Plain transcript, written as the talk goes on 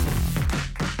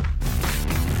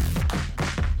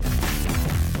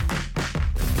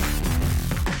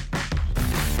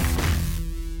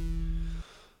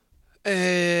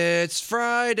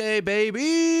Friday,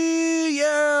 baby!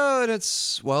 Yeah, and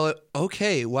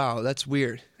okay, wow, that's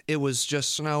weird. It was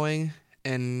just snowing,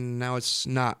 and now it's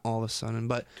not all of a sudden,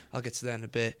 but I'll get to that in a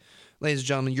bit. Ladies and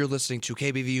gentlemen, you're listening to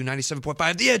KBVU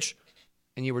 97.5 The Edge,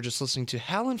 and you were just listening to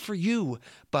Howlin' For You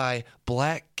by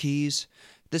Black Keys.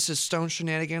 This is Stone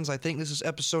Shenanigans. I think this is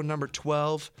episode number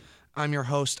 12. I'm your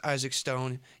host, Isaac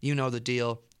Stone. You know the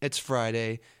deal. It's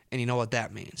Friday, and you know what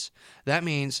that means. That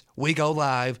means we go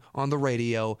live on the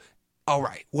radio. All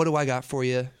right, what do I got for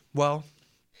you? Well,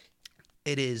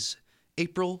 it is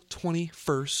April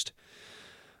 21st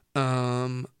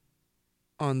on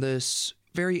this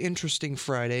very interesting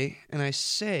Friday, and I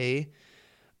say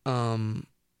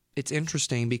it's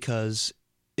interesting because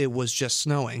it was just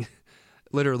snowing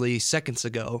literally seconds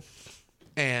ago,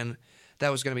 and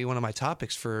that was going to be one of my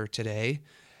topics for today,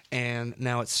 and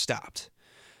now it's stopped.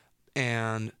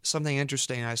 And something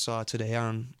interesting I saw today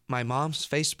on my mom's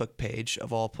Facebook page,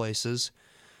 of all places,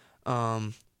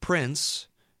 Prince,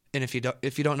 and if you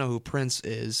don't know who Prince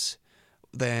is,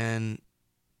 then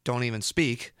don't even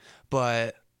speak,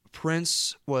 but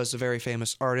Prince was a very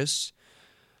famous artist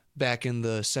back in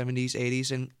the 70s,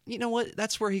 80s, and you know what?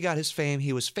 That's where he got his fame.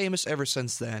 He was famous ever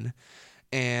since then,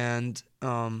 and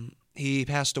he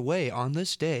passed away on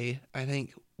this day, I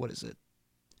think,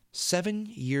 7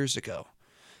 years ago.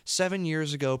 7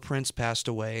 years ago, Prince passed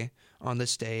away on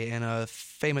this day, and a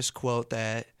famous quote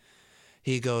that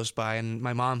he goes by, and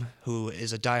my mom, who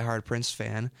is a diehard Prince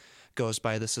fan, goes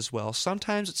by this as well: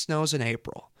 sometimes it snows in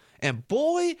April. And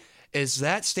boy, is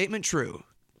that statement true.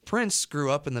 Prince grew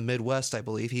up in the Midwest, I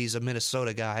believe. He's a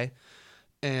Minnesota guy,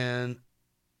 and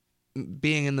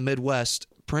being in the Midwest,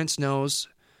 Prince knows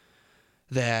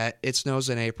that it snows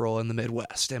in April in the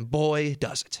Midwest, and boy,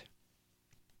 does it.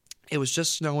 It was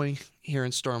just snowing here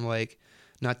in Storm Lake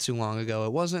not too long ago.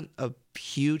 It wasn't a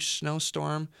huge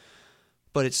snowstorm,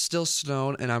 but it still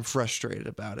snowed, and I'm frustrated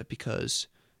about it because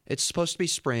it's supposed to be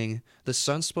spring. The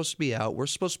sun's supposed to be out. We're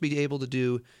supposed to be able to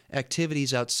do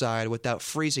activities outside without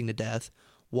freezing to death.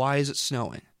 Why is it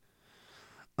snowing?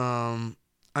 I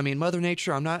mean, Mother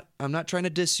Nature, I'm not trying to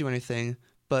diss you or anything,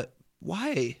 but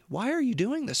why? Why are you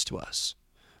doing this to us?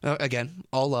 Again,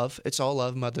 all love. It's all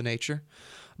love, Mother Nature.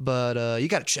 But you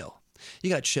got to chill.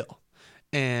 You got to chill.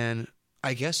 And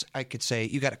I guess I could say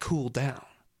you got to cool down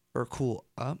or cool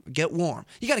up, get warm.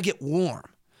 You got to get warm.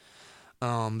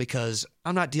 Because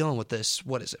I'm not dealing with this,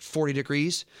 40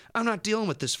 degrees? I'm not dealing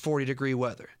with this 40-degree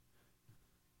weather.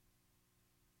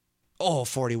 Oh,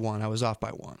 41. I was off by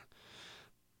one.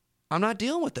 I'm not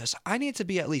dealing with this. I need to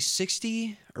be at least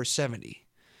 60 or 70.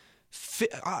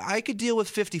 I could deal with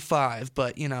 55,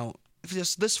 but, you know,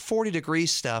 this 40-degree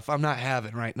stuff I'm not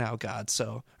having right now,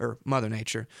 or Mother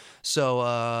Nature.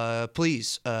 So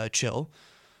please chill.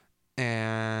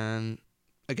 And,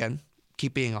 again,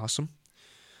 keep being awesome.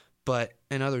 But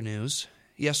in other news,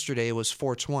 yesterday was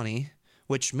 420,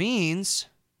 which means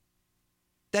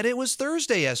that it was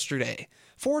Thursday yesterday.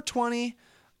 420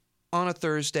 on a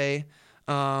Thursday.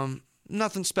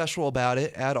 Nothing special about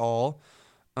it at all.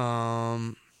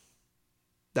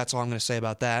 That's all I'm going to say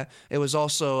about that. It was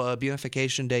also a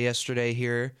beautification day yesterday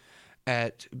here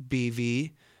at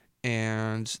BV,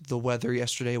 and the weather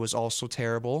yesterday was also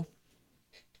terrible.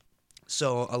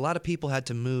 So a lot of people had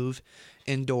to move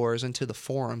indoors into the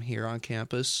forum here on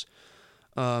campus.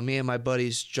 Me and my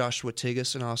buddies Joshua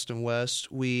Tigas and Austin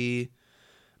West, we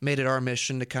made it our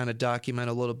mission to kind of document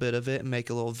a little bit of it and make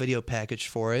a little video package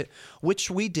for it,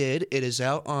 which we did. It is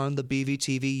out on the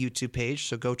BVTV YouTube page,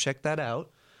 so go check that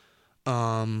out.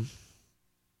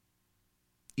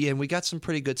 Yeah, and we got some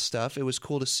pretty good stuff. It was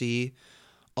cool to see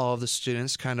all of the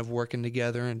students kind of working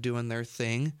together and doing their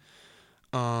thing.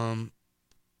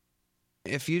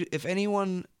 If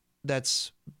anyone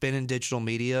that's been in digital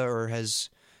media or has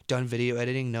done video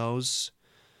editing knows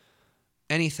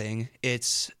anything,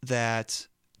 it's that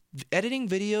editing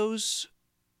videos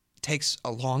takes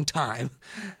a long time.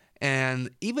 And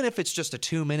even if it's just a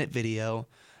 2-minute video,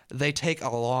 they take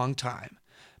a long time.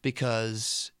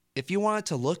 Because if you want it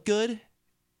to look good,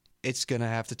 it's going to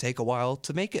have to take a while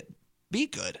to make it be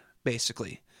good,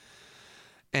 basically.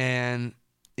 And,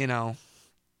 you know,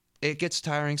 it gets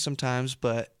tiring sometimes,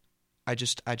 but I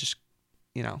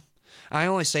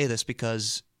only say this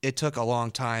because it took a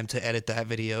long time to edit that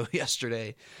video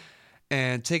yesterday.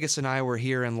 And Tigas and I were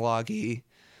here in Loggy.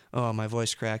 Oh, my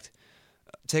voice cracked.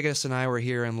 Tigas and I were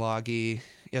here in Loggy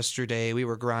yesterday. We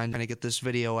were grinding to get this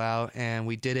video out, and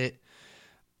we did it.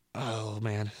 Oh,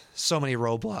 man. So many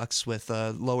roadblocks with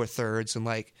lower thirds and,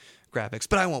 graphics.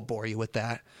 But I won't bore you with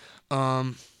that.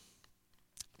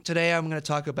 Today I'm going to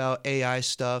talk about AI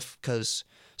stuff because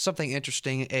something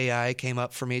interesting AI came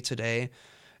up for me today.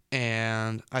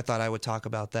 and I thought I would talk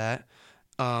about that.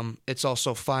 It's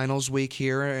also finals week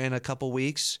here in a couple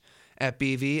weeks at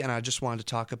BV, and I just wanted to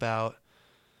talk about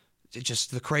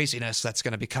just the craziness that's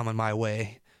going to be coming my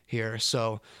way here.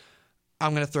 So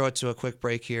I'm going to throw it to a quick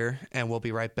break here, and we'll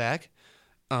be right back.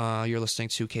 You're listening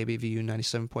to KBVU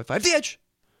 97.5 The Edge,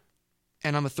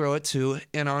 and I'm going to throw it to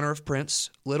In Honor of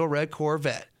Prince, Little Red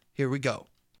Corvette. Here we go.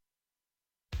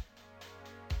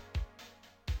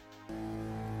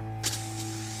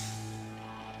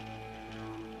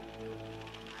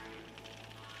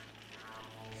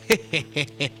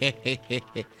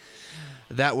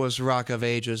 That was Rock of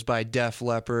Ages by Def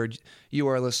Leppard. You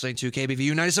are listening to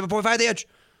KBVU 97.5 The Edge.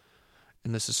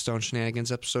 And this is Stone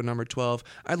Shenanigans, episode number 12.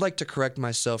 I'd like to correct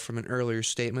myself from an earlier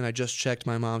statement. I just checked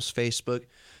my mom's Facebook.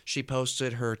 She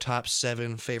posted her top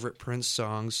 7 favorite Prince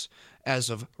songs as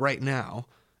of right now,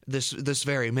 this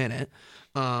very minute.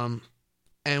 And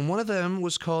one of them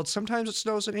was called Sometimes It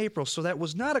Snows in April. So that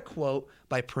was not a quote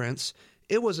by Prince.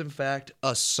 It was, in fact,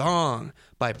 a song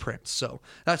by Prince. So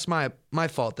that's my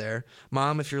fault there.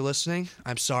 Mom, if you're listening,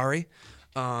 I'm sorry.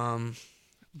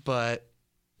 But,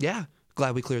 yeah,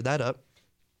 glad we cleared that up.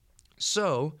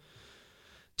 So,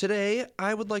 today,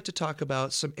 I would like to talk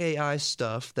about some AI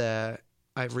stuff that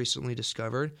I've recently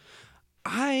discovered.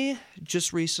 I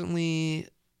just recently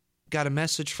got a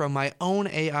message from my own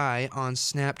AI on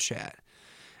Snapchat.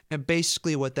 And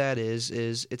basically what that is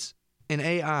it's an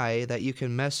AI that you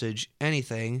can message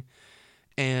anything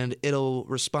and it'll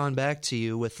respond back to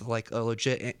you with like a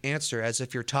legit answer as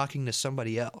if you're talking to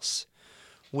somebody else,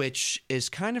 which is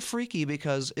kind of freaky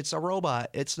because it's a robot.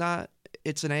 It's an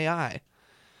AI.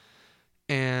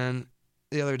 And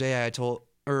today I told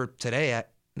the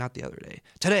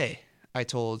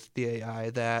AI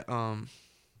that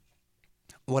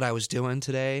what I was doing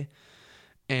today,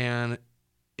 and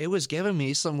it was giving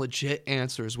me some legit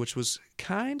answers, which was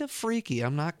kind of freaky.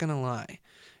 I'm not going to lie.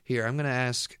 Here, I'm going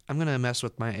to mess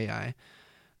with my AI.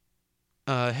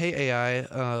 Hey AI,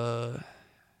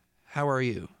 how are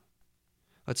you?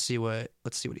 Let's see what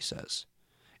he says.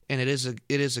 And it is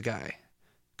a guy,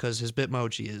 because his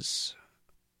Bitmoji is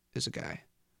a guy,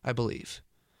 I believe.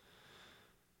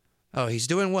 Oh, he's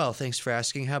doing well. Thanks for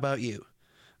asking. How about you?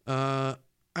 I'm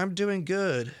doing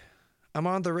good. I'm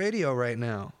on the radio right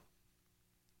now.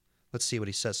 Let's see what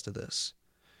he says to this.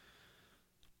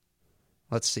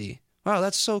 Let's see. Wow,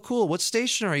 that's so cool. What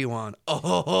station are you on?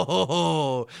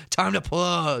 Oh, time to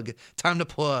plug.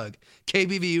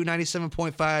 KBVU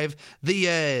 97.5, The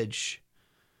Edge.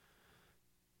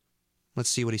 Let's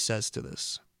see what he says to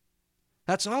this.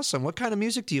 That's awesome. What kind of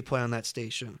music do you play on that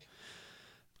station?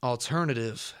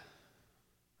 Alternative.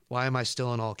 Why am I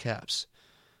still in all caps?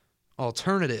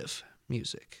 Alternative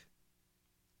music.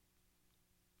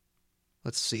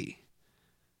 Let's see.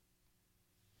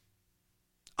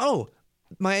 Oh,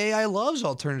 my AI loves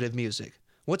alternative music.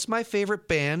 What's my favorite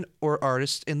band or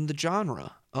artist in the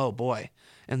genre? Oh boy.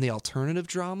 And the alternative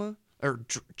drama? Or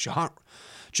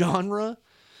genre?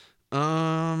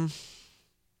 I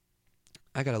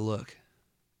gotta look.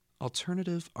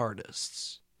 Alternative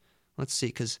artists. Let's see,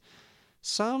 because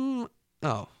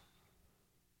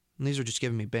these are just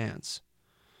giving me bands.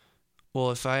 Well,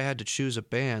 if I had to choose a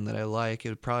band that I like, it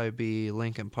would probably be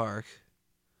Linkin Park.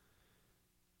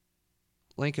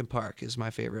 Linkin Park is my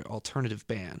favorite alternative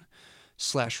band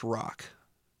 / rock.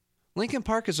 Linkin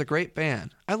Park is a great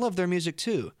band. I love their music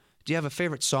too. Do you have a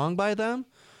favorite song by them?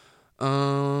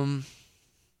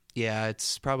 Yeah,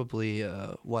 it's probably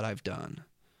What I've Done.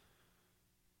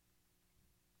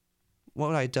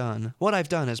 What I've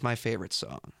Done is my favorite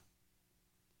song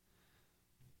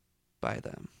by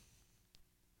them.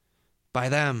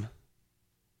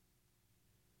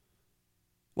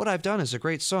 What I've Done is a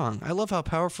great song. I love how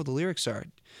powerful the lyrics are.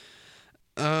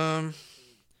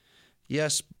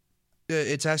 Yes,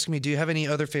 it's asking me, do you have any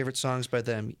other favorite songs by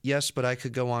them? Yes, but I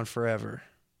could go on forever.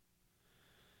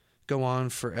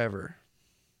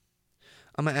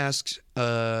 I'm gonna ask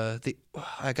I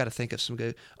gotta think of some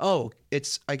good. Oh,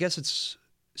 I guess it's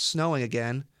snowing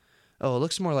again. Oh, it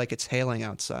looks more like it's hailing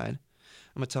outside.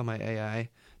 I'm gonna tell my AI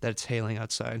that it's hailing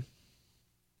outside.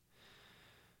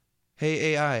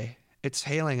 Hey AI, it's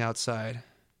hailing outside.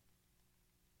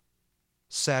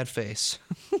 Sad face.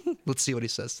 Let's see what he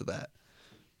says to that.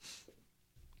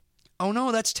 Oh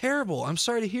no, that's terrible. I'm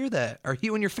sorry to hear that. Are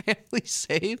you and your family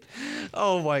safe?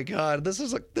 Oh my God, this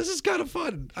is kind of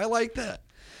fun. I like that.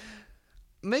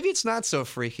 Maybe it's not so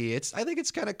freaky. I think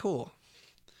it's kind of cool.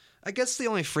 I guess the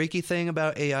only freaky thing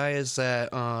about AI is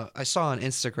that I saw on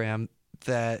Instagram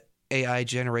that AI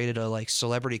generated a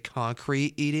celebrity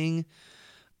concrete eating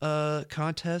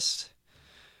contest,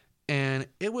 And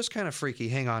it was kind of freaky.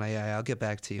 Hang on, AI. I'll get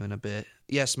back to you in a bit.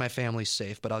 Yes, my family's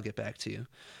safe, but I'll get back to you.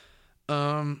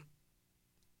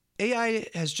 AI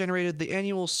has generated the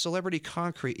annual Celebrity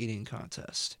Concrete Eating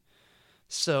Contest.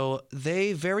 So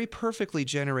they very perfectly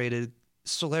generated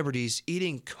celebrities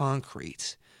eating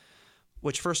concrete,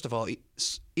 which, first of all,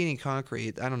 eating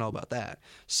concrete, I don't know about that.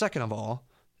 Second of all,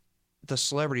 the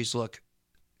celebrities look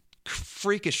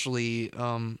freakishly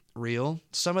real.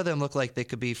 Some of them look like they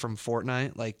could be from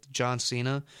Fortnite, like John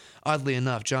Cena. Oddly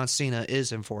enough, John Cena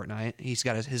is in Fortnite. He's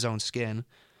got his own skin.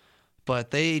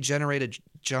 But they generated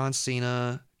John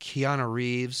Cena, Keanu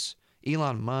Reeves,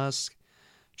 Elon Musk,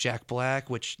 Jack Black,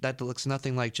 which that looks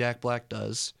nothing like Jack Black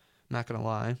does. Not going to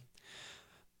lie.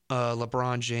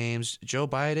 LeBron James, Joe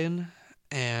Biden,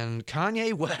 and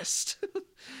Kanye West.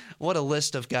 What a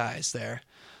list of guys there.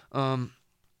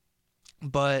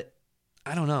 But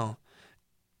I don't know.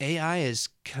 AI is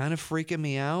kind of freaking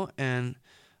me out. And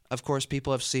of course,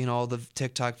 people have seen all the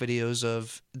TikTok videos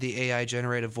of the AI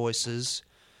generated voices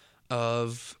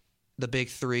of the big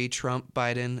three, Trump,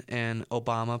 Biden, and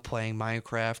Obama, playing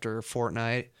Minecraft or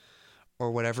Fortnite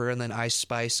or whatever. And then Ice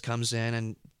Spice comes in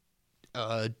and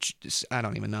I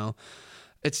don't even know.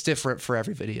 It's different for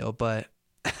every video, but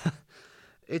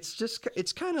it's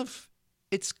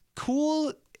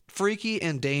cool, freaky,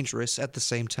 and dangerous at the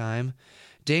same time.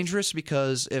 Dangerous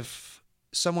because if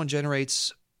someone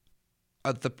generates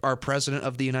our president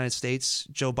of the United States,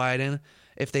 Joe Biden,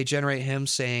 if they generate him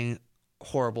saying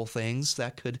horrible things,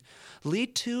 that could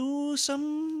lead to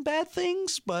some bad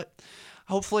things, but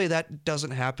hopefully that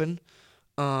doesn't happen.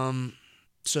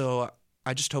 So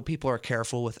I just hope people are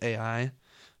careful with AI.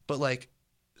 But like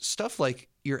stuff like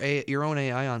your own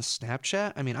AI on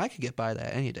Snapchat, I mean, I could get by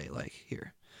that any day. Like,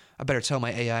 here, I better tell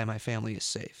my AI my family is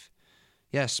safe.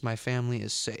 Yes, my family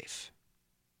is safe.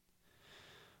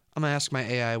 I'm gonna ask my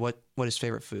AI what his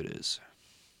favorite food is.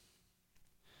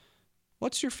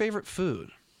 What's your favorite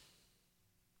food?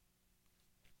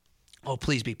 Oh,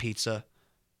 please be pizza.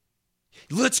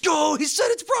 Let's go! He said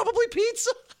it's probably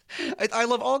pizza! I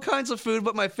love all kinds of food,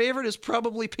 but my favorite is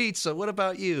probably pizza. What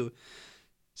about you?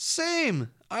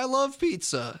 Same. I love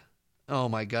pizza. Oh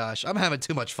my gosh. I'm having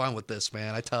too much fun with this,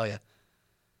 man. I tell you.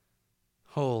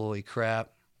 Holy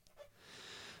crap.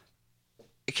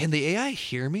 Can the AI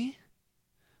hear me?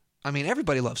 I mean,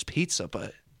 everybody loves pizza,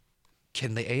 but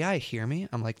can the AI hear me?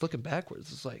 I'm like looking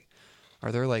backwards. It's like,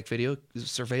 are there like video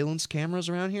surveillance cameras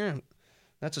around here?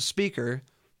 That's a speaker.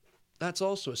 That's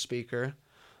also a speaker.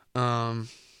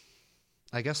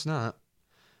 I guess not.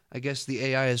 I guess the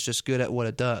AI is just good at what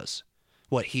it does.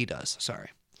 What he does, sorry.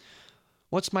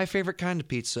 What's my favorite kind of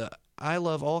pizza? I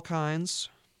love all kinds.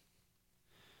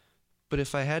 But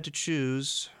if I had to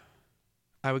choose,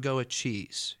 I would go with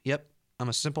cheese. Yep, I'm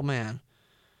a simple man.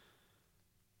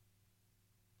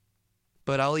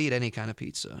 But I'll eat any kind of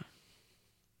pizza.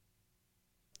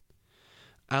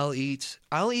 I'll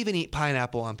even eat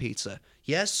pineapple on pizza.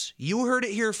 Yes, you heard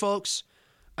it here, folks.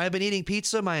 I've been eating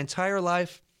pizza my entire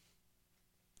life.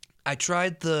 I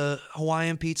tried the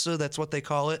Hawaiian pizza, that's what they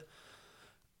call it.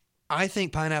 I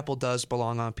think pineapple does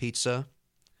belong on pizza.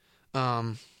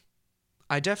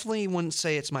 I definitely wouldn't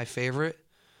say it's my favorite,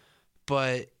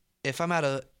 but if I'm at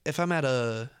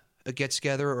a get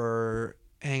together or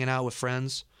hanging out with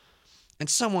friends, and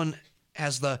someone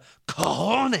has the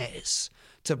cojones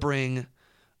to bring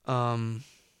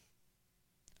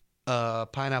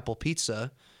pineapple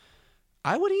pizza,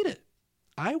 I would eat it.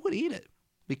 I would eat it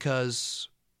because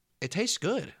it tastes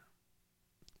good.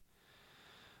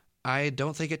 I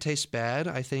don't think it tastes bad.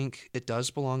 I think it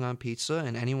does belong on pizza,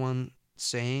 and anyone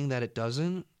saying that it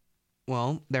doesn't,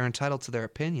 well, they're entitled to their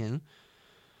opinion.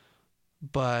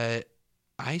 But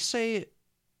I say,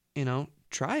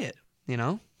 try it,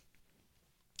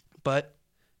 But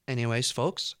anyways,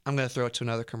 folks, I'm going to throw it to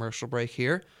another commercial break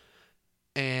here,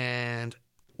 and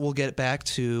we'll get back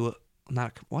to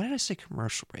why did I say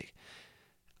commercial break?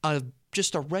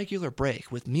 Just a regular break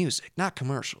with music, not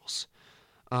commercials.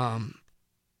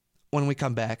 When we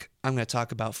come back, I'm going to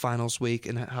talk about finals week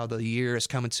and how the year is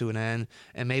coming to an end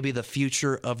and maybe the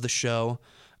future of the show.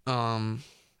 I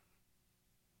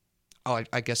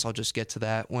guess I'll just get to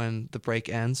that when the break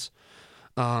ends.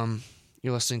 You're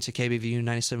listening to KBVU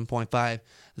 97.5,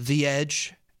 The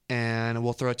Edge, and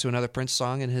we'll throw it to another Prince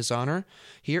song in his honor.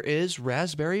 Here is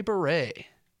Raspberry Beret.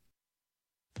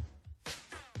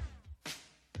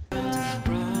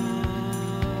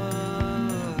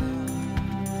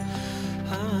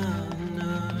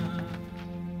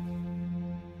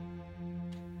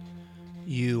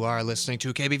 You are listening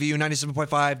to KBVU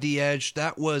 97.5 The Edge.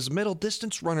 That was Middle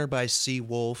Distance Runner by Sea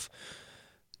Wolf.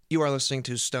 You are listening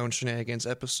to Stone Shenanigans,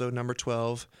 episode number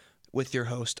 12. with your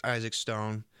host, Isaac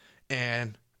Stone.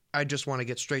 And I just want to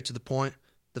get straight to the point.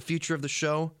 The future of the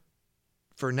show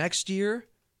for next year,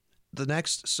 the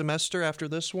next semester after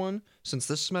this one, since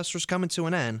this semester's coming to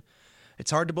an end,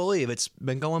 it's hard to believe. It's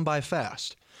been going by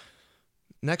fast.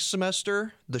 Next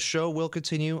semester, the show will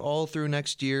continue all through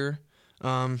next year.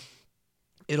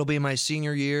 It'll be my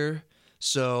senior year,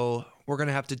 so we're going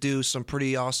to have to do some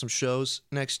pretty awesome shows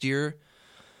next year.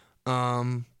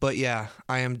 But yeah,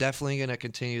 I am definitely going to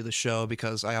continue the show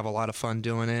because I have a lot of fun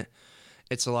doing it.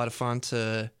 It's a lot of fun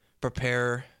to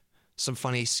prepare some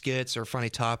funny skits or funny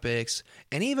topics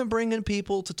and even bring in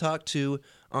people to talk to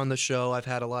on the show. I've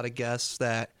had a lot of guests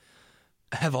that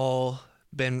have all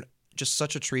been just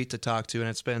such a treat to talk to, and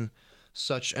it's been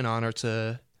such an honor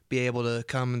to be able to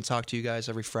come and talk to you guys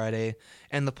every Friday.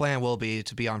 And the plan will be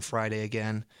to be on Friday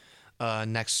again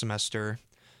next semester.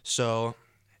 So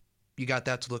you got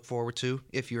that to look forward to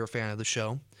if you're a fan of the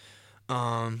show.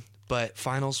 But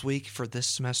finals week for this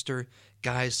semester,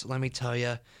 guys, let me tell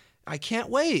you, I can't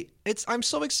wait. I'm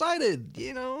so excited,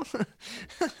 you know.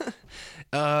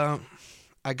 I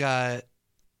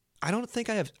think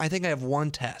I have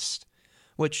one test,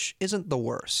 which isn't the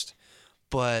worst,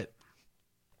 but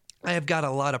I have got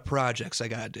a lot of projects I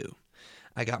got to do.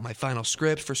 I got my final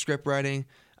script for script writing.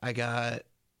 I got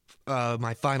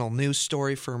my final news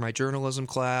story for my journalism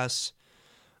class,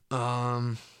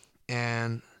 and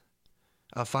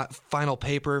a final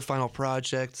paper, final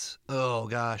project. Oh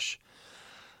gosh,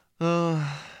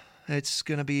 it's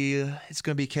gonna be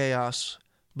chaos,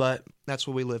 but that's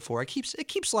what we live for. It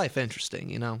keeps life interesting,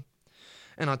 you know.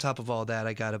 And on top of all that,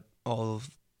 I got all of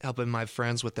helping my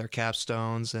friends with their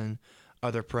capstones and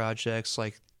other projects.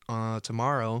 Like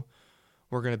tomorrow,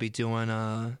 we're gonna be doing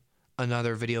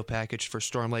another video package for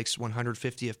Storm Lake's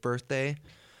 150th birthday.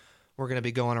 We're going to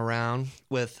be going around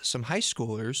with some high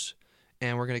schoolers,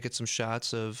 and we're going to get some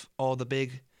shots of all the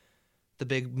big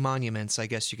monuments, I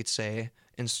guess you could say,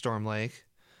 in Storm Lake.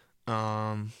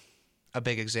 A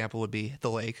big example would be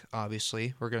the lake,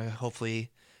 obviously. We're going to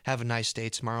hopefully have a nice day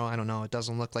tomorrow. I don't know. It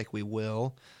doesn't look like we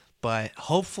will, but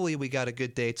hopefully we got a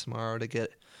good day tomorrow to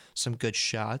get some good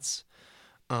shots.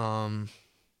 But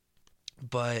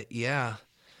yeah,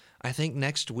 I think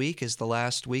next week is the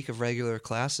last week of regular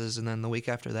classes, and then the week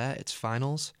after that, it's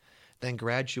finals, then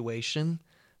graduation,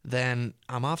 then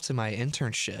I'm off to my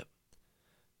internship.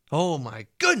 Oh my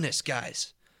goodness,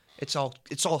 guys. It's all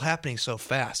happening so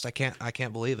fast. I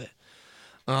can't believe it.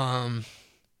 I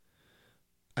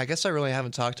guess I really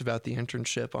haven't talked about the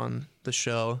internship on the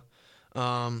show.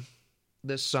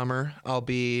 This summer, I'll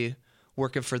be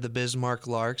working for the Bismarck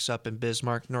Larks up in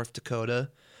Bismarck, North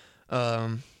Dakota.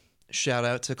 Shout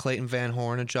out to Clayton Van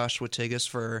Horn and Joshua Tigas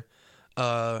for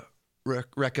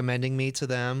recommending me to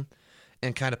them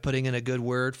and kind of putting in a good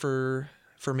word for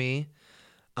me.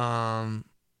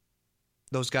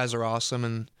 Those guys are awesome,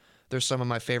 and they're some of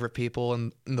my favorite people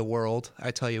in the world,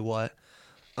 I tell you what.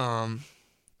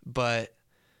 But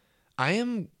I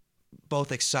am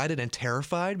both excited and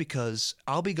terrified because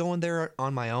I'll be going there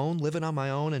on my own, living on my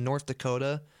own in North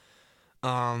Dakota.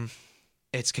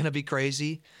 It's going to be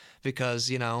crazy because,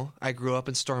 you know, I grew up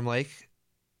in Storm Lake.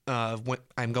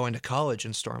 I'm going to college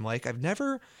in Storm Lake. I've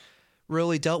never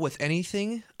really dealt with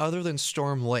anything other than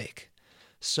Storm Lake.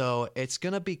 So it's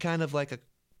going to be kind of like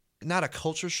not a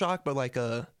culture shock, but like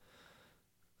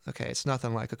it's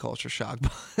nothing like a culture shock,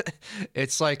 but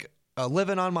it's like a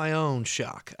living on my own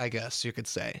shock, I guess you could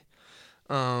say.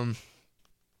 But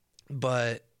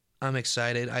I'm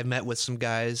excited. I met with some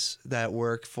guys that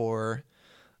work for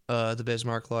the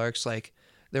Bismarck Larks. Like,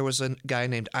 there was a guy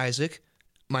named Isaac.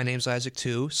 My name's Isaac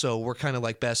too, so we're kind of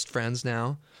like best friends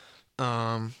now.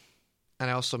 And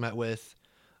I also met with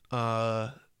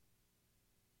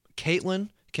Caitlin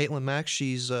Mack.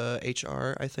 She's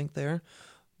HR, I think, there,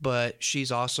 but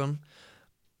she's awesome.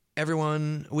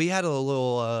 Everyone, we had a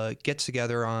little get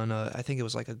together on I think it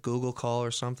was like a Google call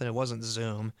or something. It wasn't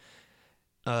Zoom.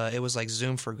 It was like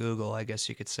Zoom for Google, I guess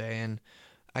you could say. And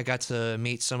I got to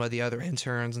meet some of the other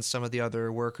interns and some of the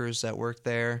other workers that work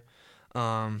there.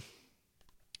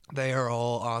 They are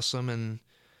all awesome and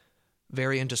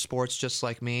very into sports just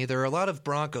like me. There are a lot of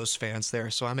Broncos fans there,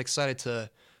 so I'm excited to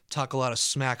talk a lot of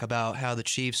smack about how the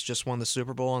Chiefs just won the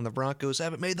Super Bowl and the Broncos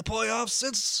haven't made the playoffs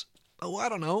since,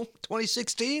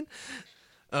 2016?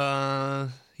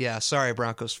 Yeah, sorry,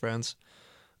 Broncos friends.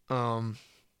 But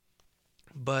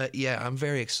yeah, I'm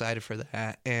very excited for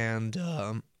that. And,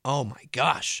 oh my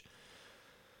gosh.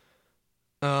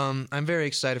 I'm very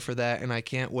excited for that, and I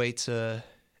can't wait to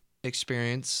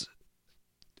experience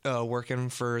working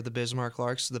for the Bismarck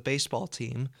Larks, the baseball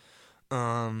team,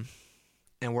 and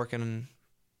working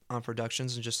on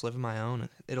productions and just living my own.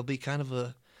 It'll be kind of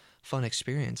a fun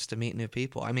experience to meet new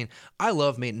people. I mean, I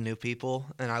love meeting new people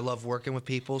and I love working with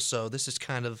people, so this is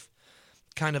kind of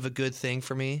a good thing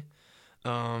for me.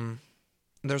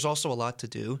 There's also a lot to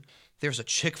do. There's a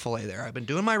Chick-fil-A there. I've been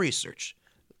doing my research.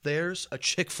 There's a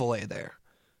Chick-fil-A there.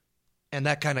 And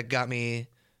that kind of got me,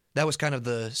 that was kind of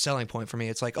the selling point for me.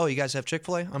 It's like, oh, you guys have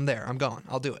Chick-fil-A? I'm there. I'm going.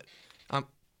 I'll do it.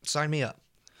 Sign me up.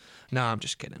 No, I'm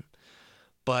just kidding.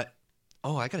 But,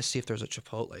 oh, I got to see if there's a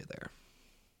Chipotle there.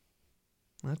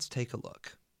 Let's take a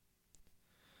look.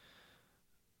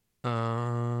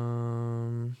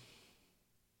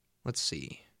 Let's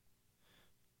see.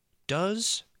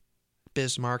 Does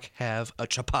Bismarck have a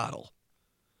Chipotle?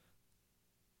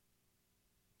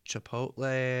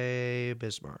 Chipotle,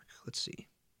 Bismarck. Let's see.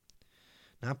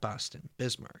 Not Boston,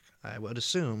 Bismarck. I would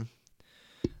assume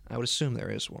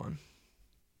there is one.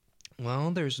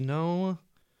 Well, there's no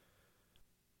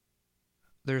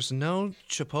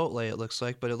Chipotle, it looks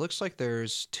like, but it looks like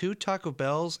there's 2 Taco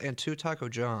Bells and 2 Taco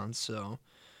Johns, so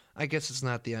I guess it's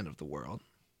not the end of the world.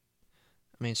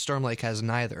 I mean, Storm Lake has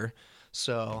neither,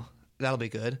 so that'll be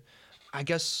good. I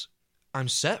guess I'm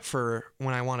set for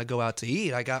when I want to go out to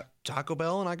eat. I got Taco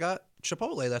Bell and I got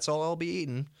Chipotle. That's all I'll be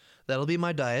eating. That'll be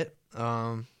my diet.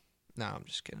 No, I'm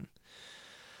just kidding.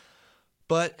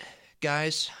 But,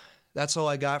 guys, that's all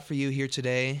I got for you here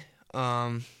today.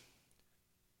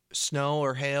 Snow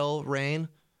or hail, rain,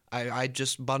 I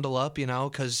just bundle up,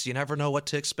 because you never know what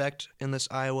to expect in this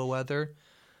Iowa weather.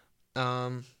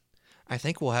 I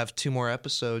think we'll have 2 more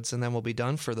episodes and then we'll be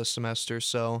done for the semester.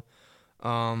 So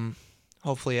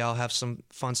hopefully I'll have some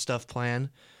fun stuff planned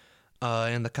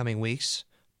in the coming weeks.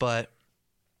 But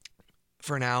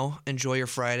for now, enjoy your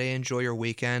Friday, enjoy your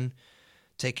weekend,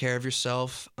 take care of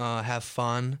yourself, have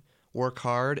fun, work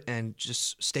hard, and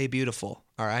just stay beautiful,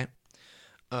 all right?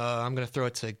 I'm going to throw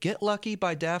it to Get Lucky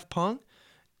by Daft Punk.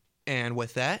 And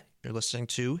with that, you're listening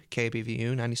to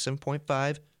KBVU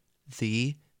 97.5,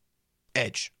 The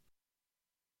Edge.